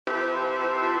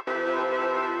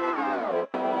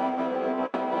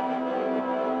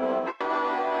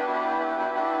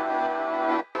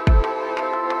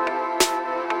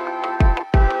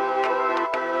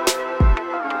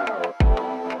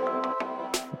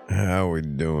How we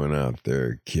doing out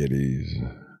there, kiddies?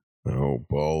 I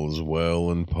hope all is well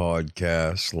in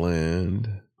podcast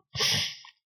land.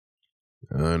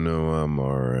 I know I'm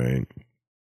alright.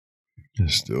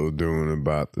 Still doing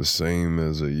about the same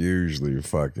as I usually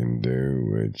fucking do,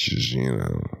 which is,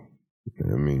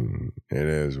 it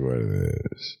is what it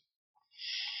is.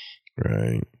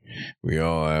 Right? We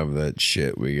all have that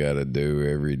shit we gotta do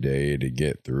every day to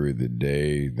get through the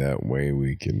day. That way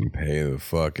we can pay the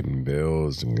fucking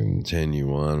bills and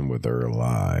continue on with our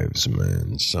lives,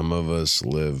 man. Some of us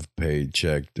live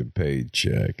paycheck to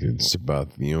paycheck. It's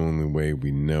about the only way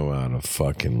we know how to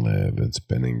fucking live. It's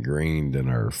been ingrained in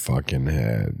our fucking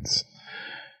heads.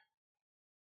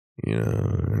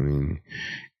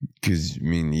 Because,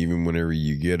 even whenever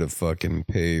you get a fucking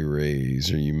pay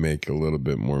raise or you make a little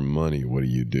bit more money, what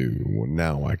do? Well,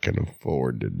 now I can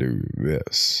afford to do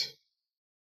this.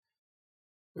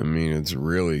 It's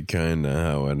really kind of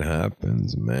how it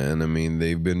happens, man.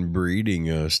 They've been breeding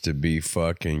us to be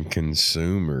fucking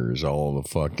consumers all the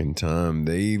fucking time.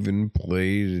 They even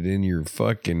played it in your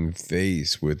fucking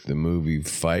face with the movie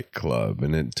Fight Club,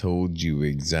 and it told you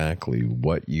exactly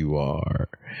what you are.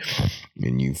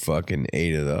 And you fucking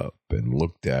ate it up and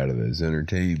looked at it as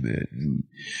entertainment and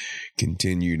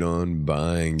continued on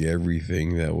buying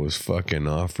everything that was fucking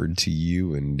offered to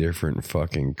you in different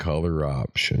fucking color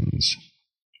options.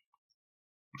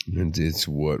 And it's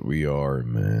what we are,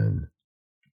 man.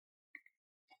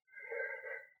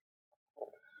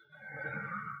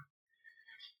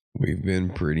 We've been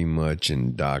pretty much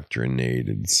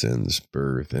indoctrinated since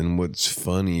birth. And what's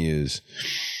funny is,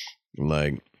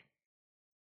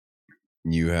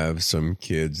 you have some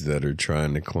kids that are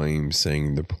trying to claim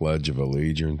saying the Pledge of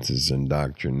Allegiance is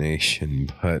indoctrination,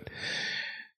 but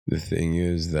the thing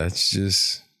is,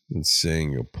 it's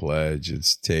saying a pledge.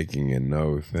 It's taking an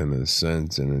oath in a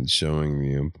sense, and it's showing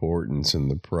the importance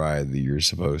and the pride that you're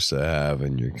supposed to have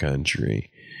in your country.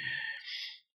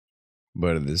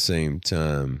 But at the same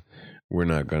time, we're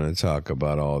not going to talk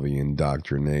about all the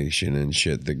indoctrination and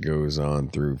shit that goes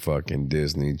on through fucking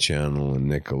Disney Channel and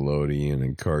Nickelodeon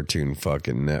and Cartoon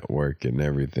fucking Network and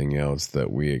everything else that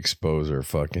we expose our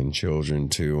fucking children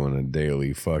to on a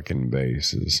daily fucking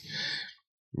basis.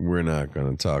 We're not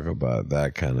going to talk about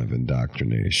that kind of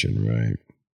indoctrination, right?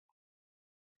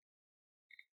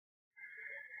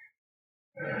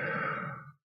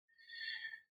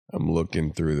 I'm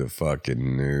looking through the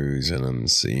fucking news and I'm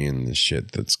seeing the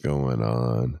shit that's going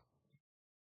on.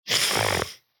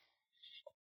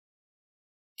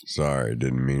 Sorry,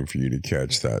 didn't mean for you to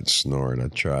catch that snort. I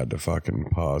tried to fucking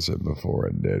pause it before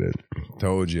I did it.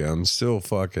 Told you, I'm still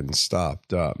fucking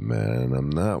stopped up, man. I'm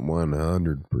not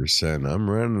 100%. I'm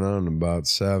running on about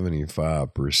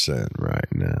 75%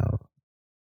 right now.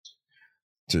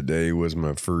 Today was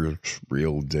my first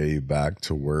real day back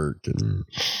to work, and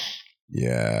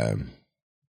yeah,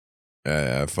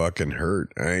 I fucking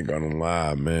hurt. I ain't gonna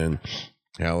lie, man.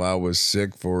 Hell, I was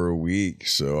sick for a week,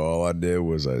 so all I did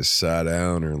was I sat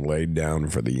down or laid down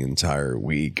for the entire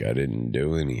week. I didn't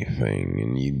do anything,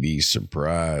 and you'd be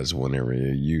surprised whenever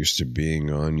you're used to being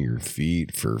on your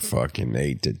feet for fucking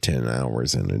 8 to 10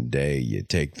 hours in a day. You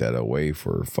take that away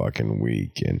for a fucking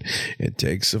week, and it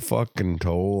takes a fucking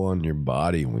toll on your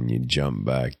body when you jump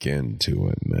back into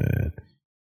it, man.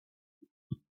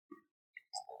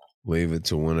 Leave it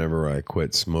to whenever I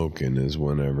quit smoking is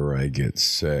whenever I get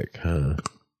sick, huh?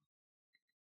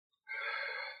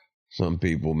 Some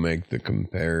people make the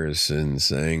comparison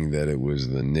saying that it was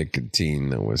the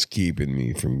nicotine that was keeping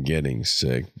me from getting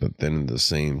sick, but then at the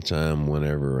same time,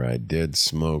 whenever I did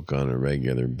smoke on a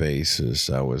regular basis,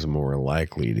 I was more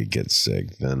likely to get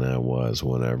sick than I was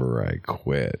whenever I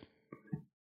quit.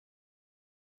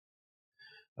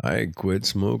 I quit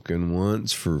smoking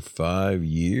once for 5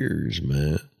 years,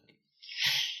 man.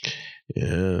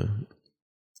 Yeah.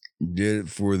 Did it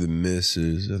for the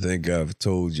missus. I think I've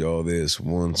told y'all this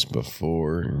once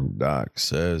before. Doc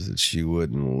says that she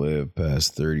wouldn't live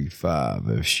past 35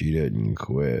 if she didn't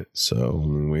quit. So the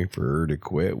only way for her to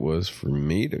quit was for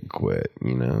me to quit.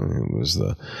 It was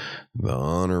the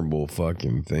honorable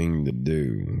fucking thing to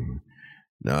do.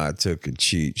 Now, I took a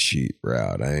cheat sheet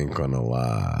route. I ain't gonna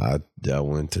lie. I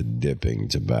went to dipping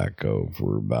tobacco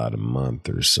for about a month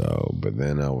or so, but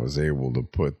then I was able to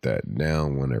put that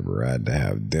down whenever I had to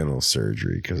have dental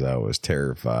surgery because I was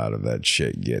terrified of that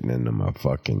shit getting into my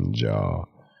fucking jaw.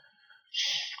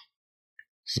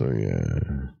 So, yeah.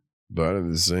 But at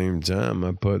the same time,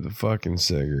 I put the fucking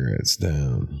cigarettes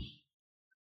down.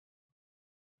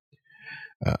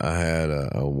 I had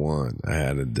a want. I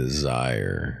had a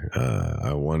desire.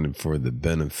 I wanted for the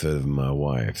benefit of my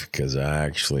wife because I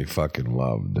actually fucking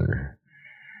loved her.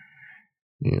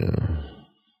 Yeah.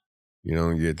 You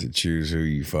don't get to choose who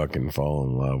you fucking fall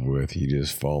in love with. You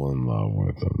just fall in love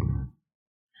with them.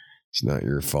 It's not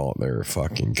your fault they're a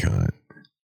fucking cunt.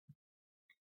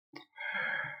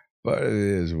 But it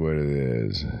is what it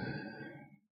is.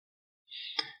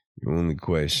 The only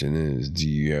question is, do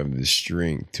you have the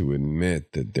strength to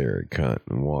admit that they're a cunt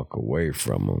and walk away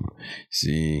from them?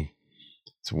 See,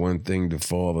 it's one thing to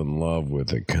fall in love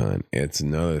with a cunt. It's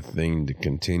another thing to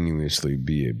continuously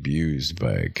be abused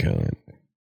by a cunt.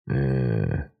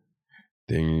 Then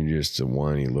you're just a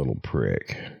whiny little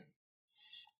prick.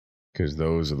 Because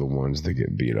those are the ones that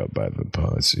get beat up by the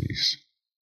pussies.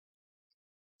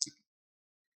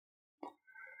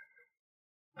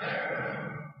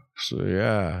 So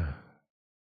yeah,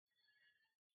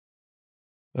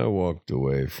 I walked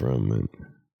away from it.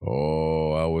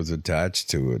 Oh, I was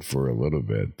attached to it for a little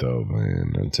bit though,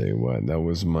 man. I'll tell you what, that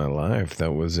was my life.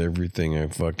 That was everything I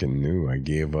fucking knew. I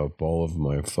gave up all of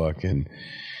my fucking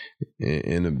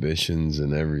inhibitions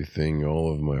and everything,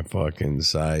 all of my fucking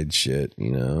side shit,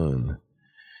 and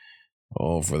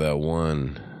all for that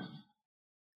one.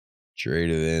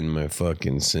 Traded in my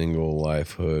fucking single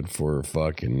lifehood for a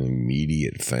fucking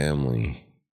immediate family.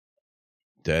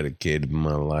 Dedicated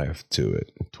my life to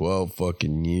it. 12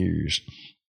 fucking years.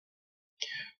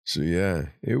 So yeah,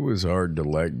 it was hard to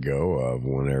let go of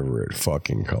whenever it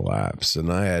fucking collapsed.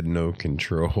 And I had no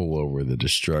control over the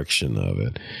destruction of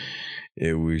it.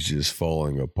 It was just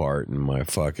falling apart in my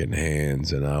fucking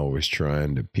hands, and I was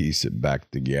trying to piece it back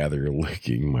together,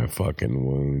 licking my fucking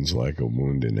wounds like a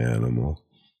wounded animal.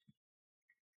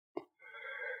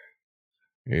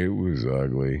 It was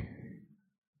ugly.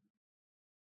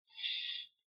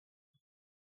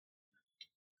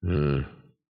 But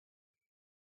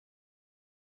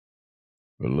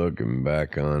looking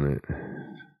back on it,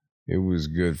 it was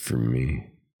good for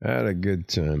me. I had a good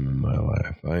time in my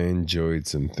life. I enjoyed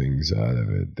some things out of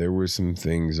it. There were some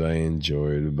things I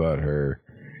enjoyed about her.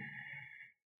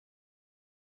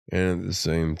 And at the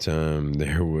same time,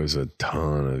 there was a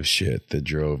ton of shit that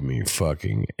drove me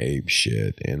fucking ape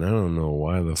shit. And I don't know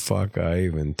why the fuck I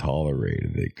even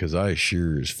tolerated it, because I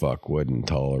sure as fuck wouldn't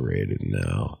tolerate it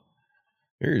now.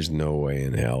 There's no way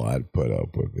in hell I'd put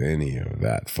up with any of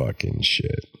that fucking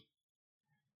shit.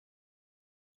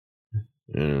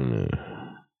 I don't know.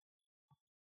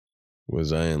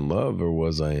 Was I in love or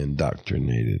was I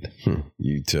indoctrinated?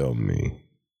 You tell me.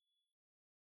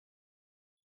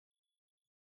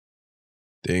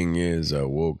 Thing is, I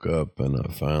woke up and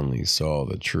I finally saw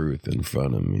the truth in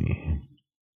front of me.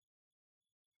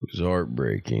 It was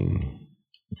heartbreaking.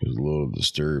 It was a little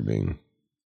disturbing.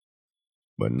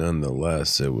 But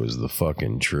nonetheless, it was the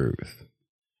fucking truth.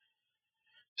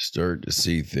 Start to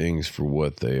see things for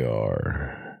what they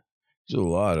are. There's a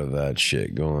lot of that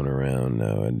shit going around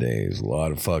nowadays. A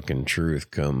lot of fucking truth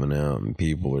coming out and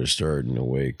people are starting to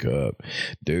wake up.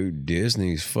 Dude,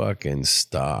 Disney's fucking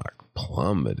stock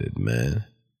plummeted, man.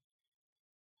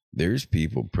 There's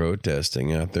people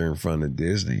protesting out there in front of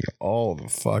Disney all the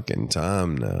fucking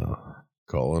time now,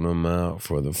 calling them out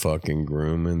for the fucking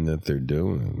grooming that they're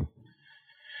doing.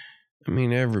 I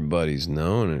mean, everybody's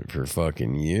known it for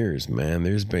fucking years, man.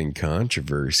 There's been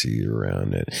controversy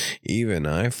around it. Even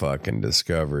I fucking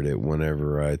discovered it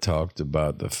whenever I talked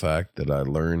about the fact that I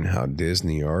learned how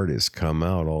Disney artists come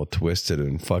out all twisted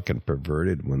and fucking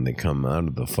perverted when they come out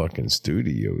of the fucking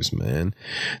studios, man.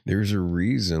 There's a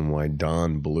reason why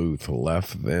Don Bluth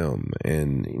left them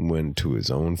and went to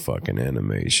his own fucking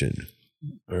animation.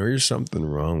 There's something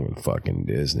wrong with fucking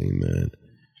Disney, man.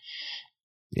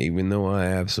 Even though I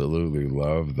absolutely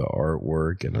love the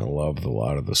artwork and I love a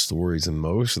lot of the stories, and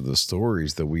most of the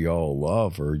stories that we all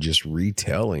love are just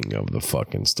retelling of the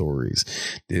fucking stories.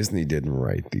 Disney didn't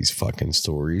write these fucking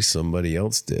stories. Somebody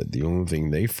else did. The only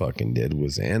thing they fucking did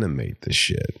was animate the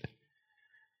shit.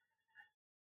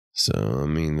 So, I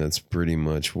mean, that's pretty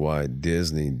much why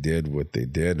Disney did what they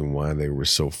did and why they were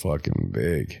so fucking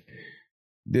big.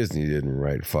 Disney didn't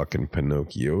write fucking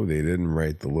Pinocchio. They didn't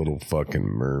write The Little Fucking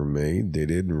Mermaid. They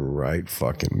didn't write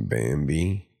fucking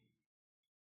Bambi.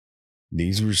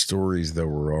 These were stories that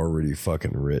were already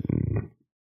fucking written.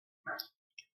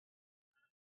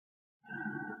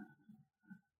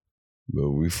 But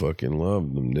we fucking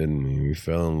loved them, didn't we? We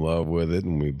fell in love with it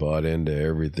and we bought into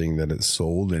everything that it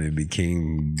sold and it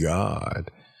became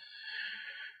God.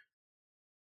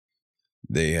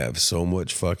 They have so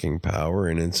much fucking power,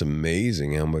 and it's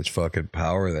amazing how much fucking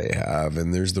power they have.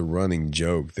 And there's the running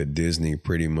joke that Disney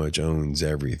pretty much owns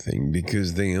everything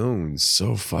because they own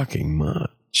so fucking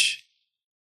much.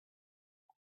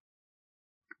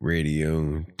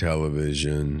 Radio,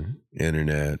 television,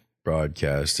 internet,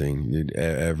 broadcasting,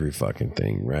 every fucking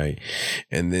thing, right?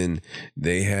 And then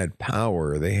they had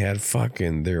power. They had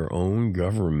fucking their own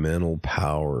governmental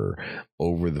power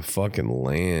over the fucking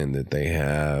land that they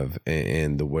have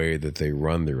and the way that they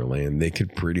run their land. They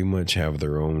could pretty much have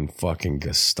their own fucking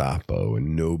Gestapo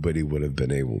and nobody would have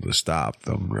been able to stop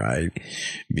them, right?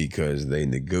 Because they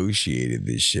negotiated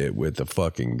this shit with the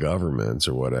fucking governments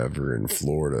or whatever in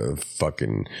Florida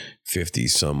fucking 50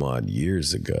 some odd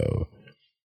years ago.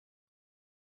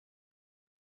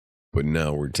 But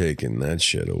now we're taking that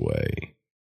shit away.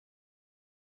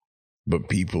 But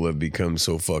people have become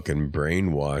so fucking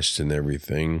brainwashed and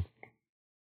everything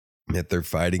that they're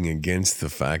fighting against the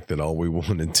fact that all we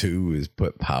want to do is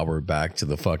put power back to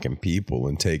the fucking people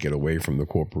and take it away from the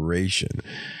corporation.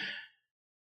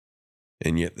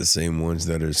 And yet the same ones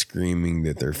that are screaming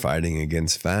that they're fighting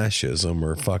against fascism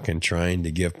are fucking trying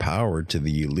to give power to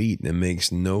the elite. And it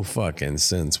makes no fucking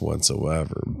sense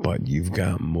whatsoever. But you've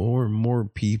got more and more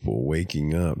people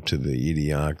waking up to the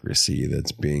idiocracy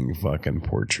that's being fucking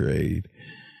portrayed.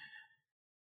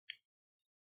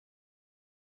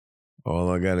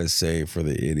 All I gotta say for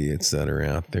the idiots that are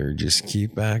out there, just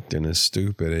keep acting as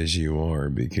stupid as you are,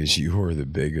 because you are the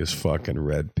biggest fucking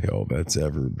red pill that's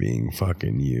ever being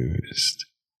fucking used.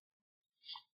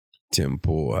 Tim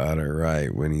Pool had it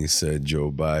right when he said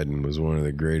Joe Biden was one of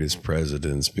the greatest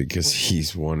presidents because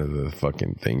he's one of the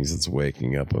fucking things that's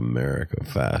waking up America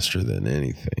faster than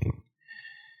anything.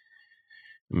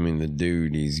 I mean, the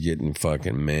dude, he's getting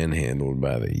fucking manhandled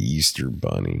by the Easter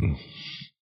Bunny.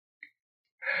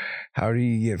 How do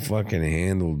you get fucking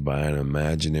handled by an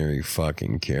imaginary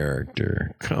fucking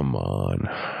character? Come on.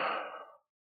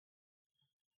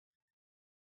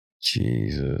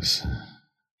 Jesus.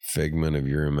 Figment of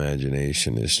your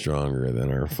imagination is stronger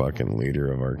than our fucking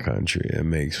leader of our country. It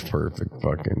makes perfect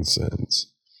fucking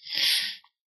sense.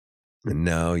 And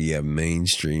now you have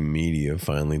mainstream media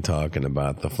finally talking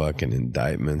about the fucking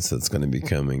indictments that's going to be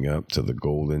coming up to the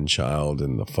golden child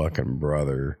and the fucking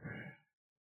brother.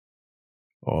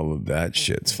 All of that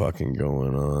shit's fucking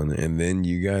going on. And then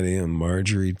you got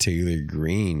Marjorie Taylor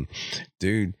Greene.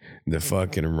 Dude, the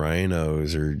fucking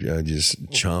rhinos are just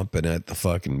chomping at the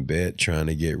fucking bit trying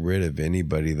to get rid of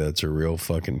anybody that's a real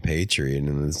fucking patriot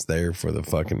and is there for the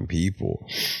fucking people,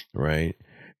 right?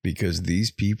 Because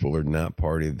these people are not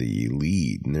part of the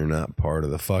elite and they're not part of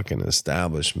the fucking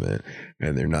establishment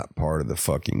and they're not part of the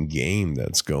fucking game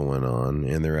that's going on,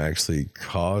 and they're actually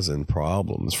causing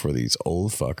problems for these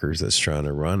old fuckers that's trying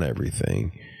to run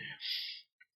everything.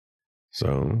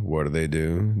 So what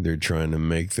do? They're trying to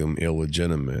make them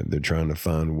illegitimate. They're trying to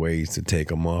find ways to take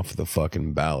them off the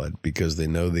fucking ballot because they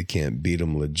know they can't beat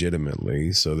them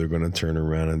legitimately. So they're going to turn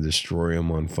around and destroy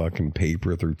them on fucking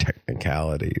paper through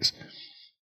technicalities.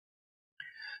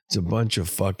 It's a bunch of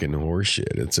fucking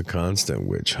horseshit. It's a constant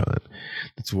witch hunt.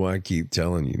 That's why I keep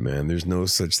telling you, man, there's no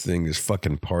such thing as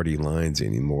fucking party lines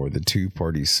anymore. The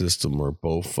two-party system are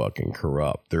both fucking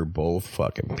corrupt. They're both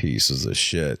fucking pieces of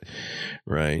shit,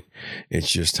 right? It's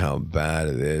just how bad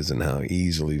it is and how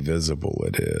easily visible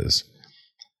it is.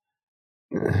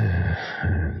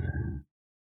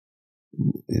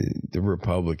 The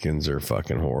Republicans are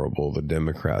fucking horrible. The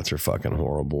Democrats are fucking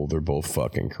horrible. They're both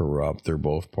fucking corrupt. They're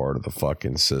both part of the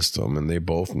fucking system, and they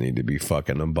both need to be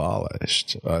fucking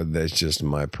abolished. That's just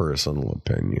my personal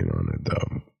opinion on it,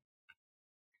 though.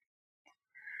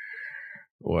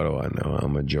 What do I know?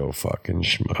 I'm a Joe fucking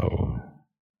schmo.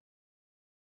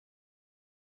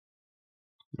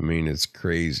 I mean, it's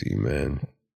crazy, man.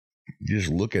 Just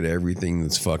look at everything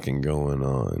that's fucking going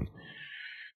on.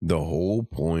 The whole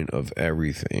point of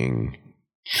everything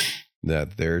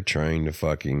that they're trying to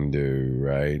fucking do,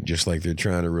 right? Just like they're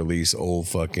trying to release old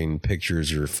fucking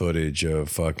pictures or footage of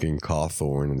fucking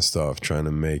Cawthorn and stuff, trying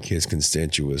to make his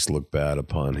constituents look bad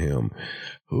upon him.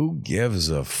 Who gives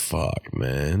a fuck,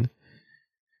 man?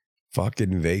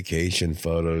 Fucking vacation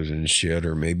photos and shit,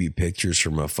 or maybe pictures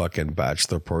from a fucking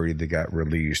bachelor party that got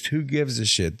released. Who gives a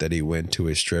shit that he went to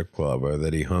a strip club or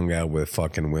that he hung out with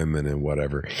fucking women and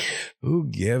whatever? Who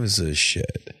gives a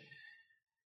shit?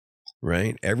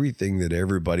 Right? Everything that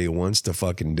everybody wants to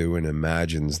fucking do and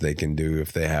imagines they can do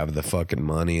if they have the fucking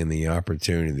money and the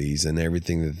opportunities, and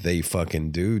everything that they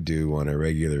fucking do on a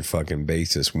regular fucking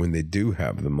basis when they do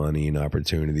have the money and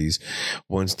opportunities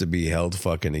wants to be held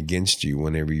fucking against you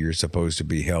whenever you're supposed to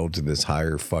be held to this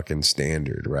higher fucking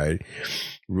standard, right?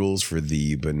 Rules for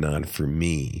thee, but not for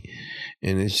me.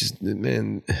 And it's just,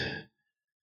 man,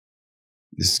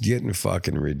 It's getting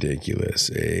fucking ridiculous.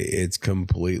 It's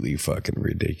completely fucking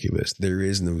ridiculous. There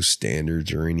is no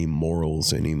standards or any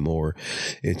morals anymore.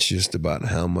 It's just about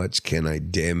how much can I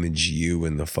damage you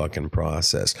in the fucking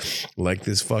process. Like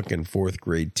this fucking 4th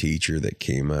grade teacher that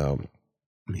came out.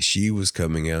 She was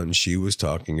coming out and she was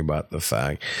talking about the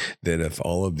fact that if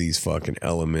all of these fucking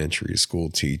elementary school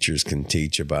teachers can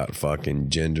teach about fucking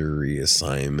gender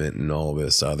reassignment and all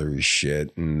this other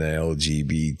shit and the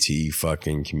LGBT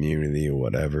fucking community or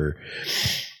whatever,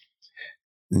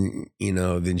 you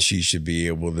know, then she should be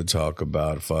able to talk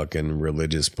about fucking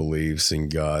religious beliefs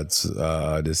and God's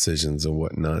decisions and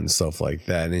whatnot and stuff like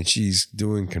that. And she's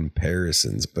doing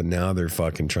comparisons, but now they're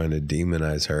fucking trying to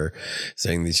demonize her,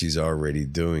 saying that she's already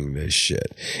doing this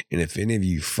shit. And if any of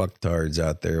you fucktards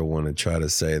out there want to try to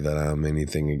say that I'm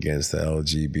anything against the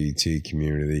LGBT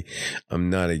community, I'm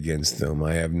not against them.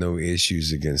 I have no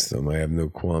issues against them. I have no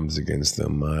qualms against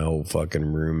them. My old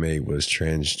fucking roommate was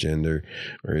transgender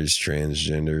or is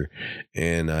transgender.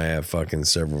 And I have fucking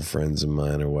several friends of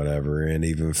mine or whatever, and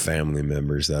even family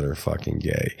members that are fucking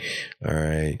gay. All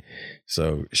right.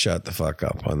 So shut the fuck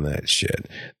up on that shit.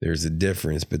 There's a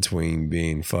difference between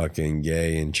being fucking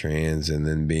gay and trans and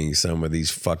then being some of these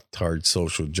fucktard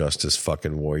social justice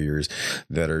fucking warriors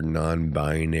that are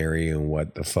non-binary and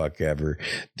what the fuck ever.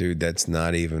 Dude, that's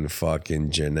not even fucking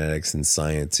genetics and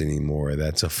science anymore.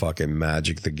 That's a fucking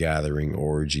Magic the Gathering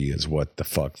orgy is what the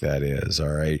fuck that is.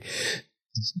 All right.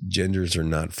 Genders are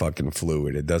not fucking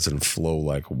fluid. It doesn't flow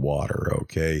like water,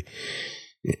 okay?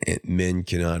 Men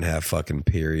cannot have fucking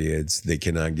periods. They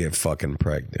cannot get fucking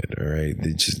pregnant, all right?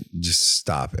 They just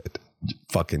stop it.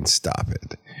 Fucking stop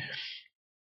it.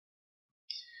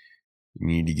 You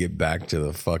need to get back to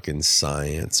the fucking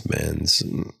science, man.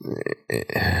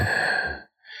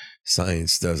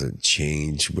 Science doesn't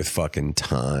change with fucking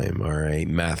time, all right?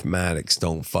 Mathematics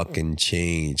don't fucking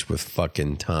change with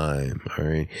fucking time, all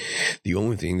right? The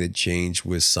only thing that changed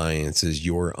with science is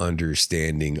your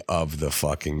understanding of the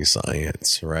fucking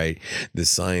science, right? The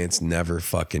science never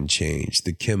fucking changed.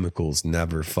 The chemicals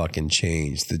never fucking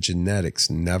changed. The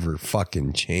genetics never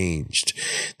fucking changed.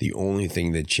 The only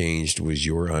thing that changed was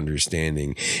your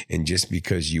understanding. And just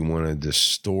because you want to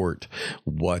distort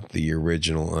what the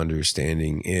original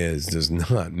understanding is does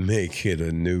not make it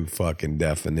a new fucking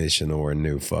definition or a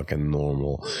new fucking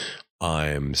normal.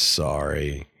 I'm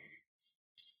sorry.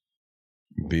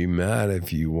 Be mad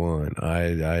if you want.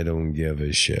 I don't give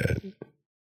a shit.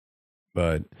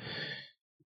 But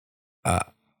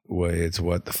it's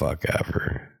what the fuck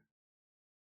ever.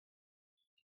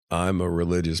 I'm a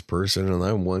religious person, and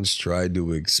I once tried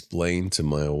to explain to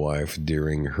my wife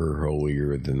during her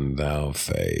holier than thou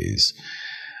phase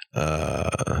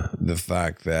the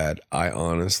fact that I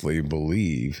honestly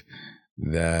believe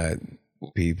that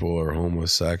people are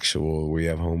homosexual. We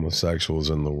have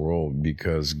homosexuals in the world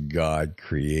because God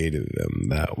created them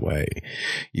that way.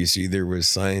 You see, there was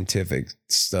scientific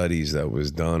studies that was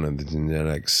done on the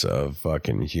genetics of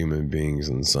fucking human beings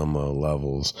in some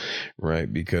levels,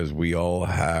 right? Because we all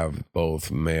have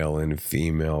both male and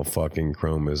female fucking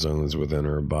chromosomes within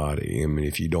our body. I mean,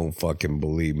 if you don't fucking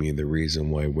believe me, the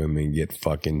reason why women get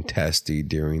fucking testy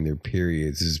during their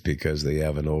periods is because they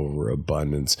have an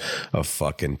overabundance of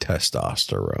fucking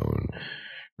testosterone,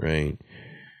 right?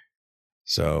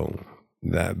 So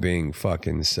that being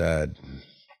fucking said,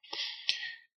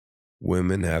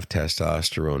 women have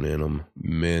testosterone in them.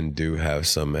 Men do have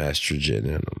some estrogen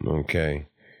in them, okay?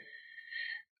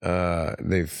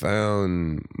 They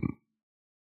found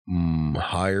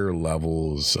higher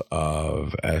levels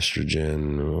of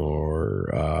estrogen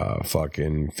or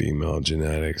fucking female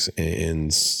genetics in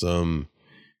some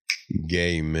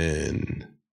gay men.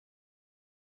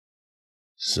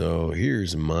 So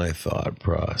here's my thought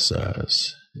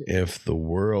process. If the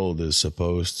world is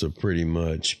supposed to pretty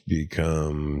much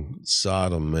become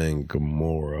Sodom and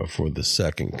Gomorrah for the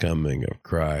second coming of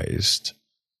Christ,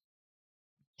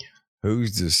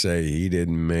 who's to say he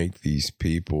didn't make these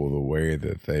people the way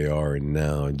that they are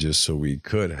now just so we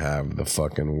could have the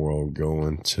fucking world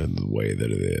going to the way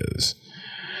that it is?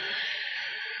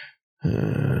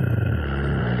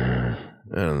 I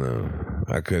don't know.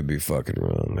 I could be fucking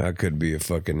wrong. I could be a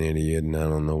fucking idiot and I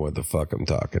don't know what the fuck I'm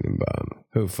talking about.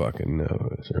 Who fucking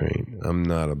knows, right? I'm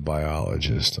not a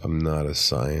biologist. I'm not a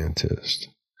scientist.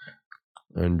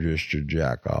 I'm just a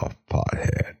jack-off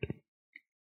pothead.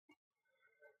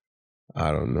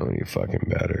 I don't know any fucking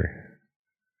better.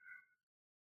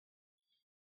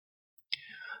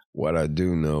 What I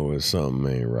do know is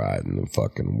something ain't right in the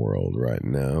fucking world right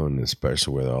now, and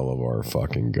especially with all of our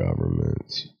fucking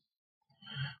governments.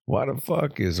 Why the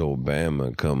fuck is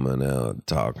Obama coming out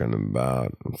talking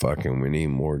about fucking we need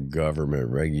more government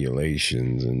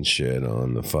regulations and shit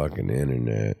on the fucking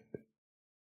internet,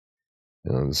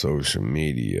 on social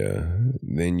media?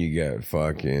 Then you got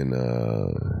fucking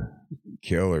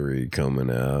Hillary coming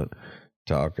out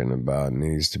talking about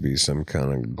needs to be some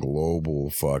kind of global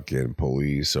fucking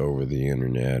police over the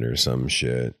internet or some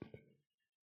shit.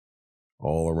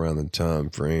 All around the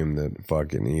time frame that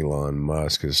fucking Elon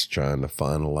Musk is trying to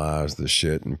finalize the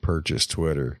shit and purchase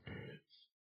Twitter.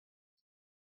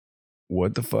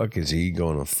 What the fuck is he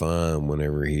gonna find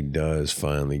whenever he does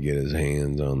finally get his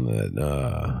hands on that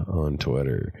on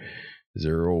Twitter? Is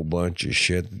there a whole bunch of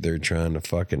shit that they're trying to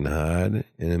fucking hide?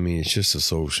 And I mean, it's just a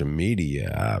social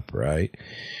media app, right?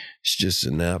 It's just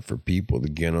an app for people to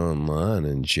get online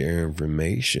and share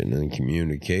information and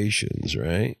communications,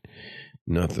 right?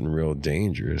 Nothing real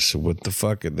dangerous. So what the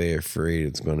fuck are they afraid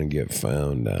it's going to get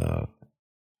found out?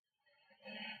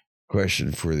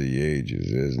 Question for the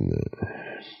ages, isn't it?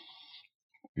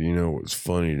 You know what's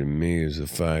funny to me is the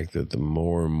fact that the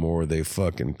more and more they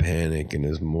fucking panic and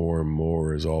as more and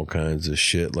more as all kinds of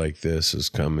shit like this is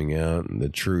coming out and the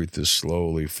truth is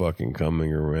slowly fucking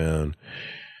coming around,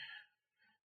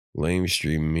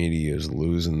 lamestream media is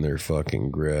losing their fucking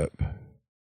grip.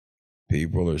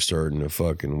 People are starting to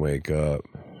fucking wake up.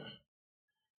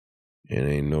 And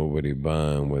ain't nobody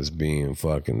buying what's being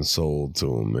fucking sold to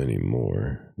them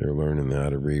anymore. They're learning how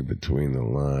to read between the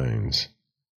lines.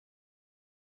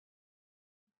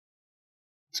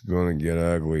 It's going to get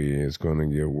ugly. It's going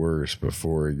to get worse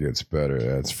before it gets better.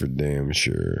 That's for damn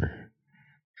sure.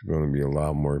 There's going to be a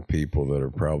lot more people that are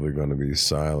probably going to be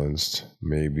silenced.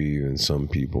 Maybe even some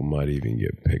people might even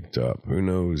get picked up. Who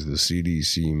knows? The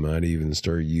CDC might even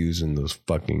start using those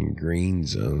fucking green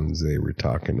zones they were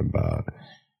talking about.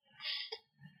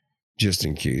 Just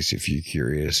in case, if you're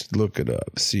curious, look it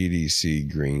up.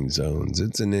 CDC green zones.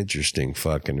 It's an interesting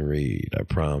fucking read, I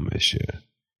promise you.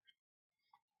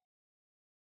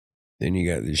 Then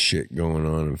you got this shit going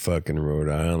on in fucking Rhode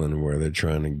Island where they're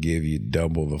trying to give you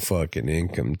double the fucking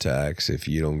income tax if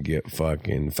you don't get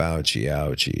fucking Fauci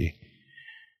ouchie.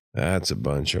 That's a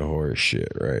bunch of horse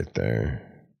shit right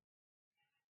there.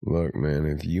 Look, man,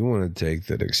 if you want to take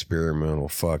that experimental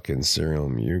fucking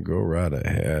serum, you go right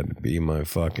ahead. Be my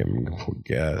fucking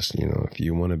guest, you know, if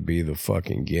you want to be the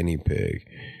fucking guinea pig.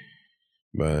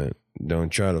 But don't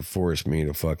try to force me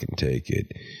to fucking take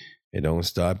it. It don't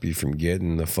stop you from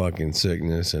getting the fucking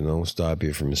sickness and don't stop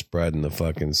you from spreading the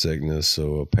fucking sickness,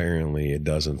 so apparently it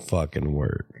doesn't fucking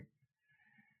work.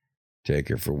 Take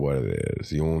it for what it is.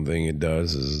 The only thing it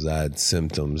does is add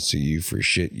symptoms to you for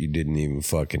shit you didn't even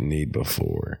fucking need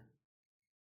before.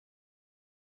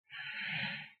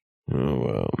 Oh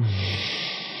well.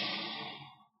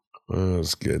 Well,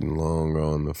 it's getting long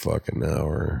on the fucking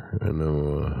hour. I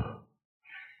know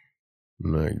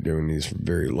I'm not doing these for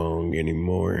very long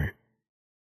anymore.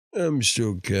 I'm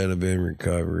still kind of in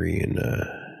recovery and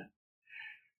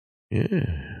yeah.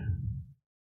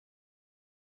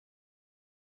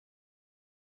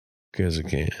 Because I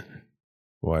can.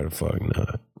 Why the fuck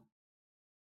not?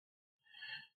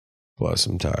 Plus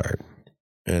I'm tired.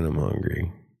 And I'm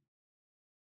hungry.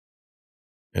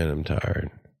 And I'm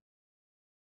tired.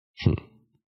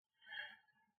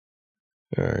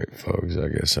 Alright, folks, I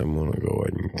guess I'm gonna go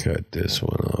ahead and cut this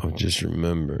one off. Just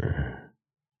remember,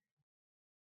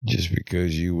 just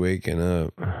because you waking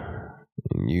up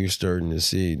and you starting to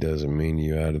see doesn't mean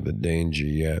you out of the danger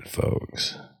yet,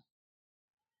 folks.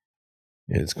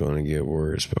 It's gonna get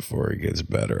worse before it gets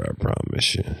better, I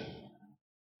promise you.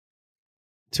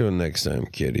 Till next time,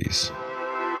 kiddies.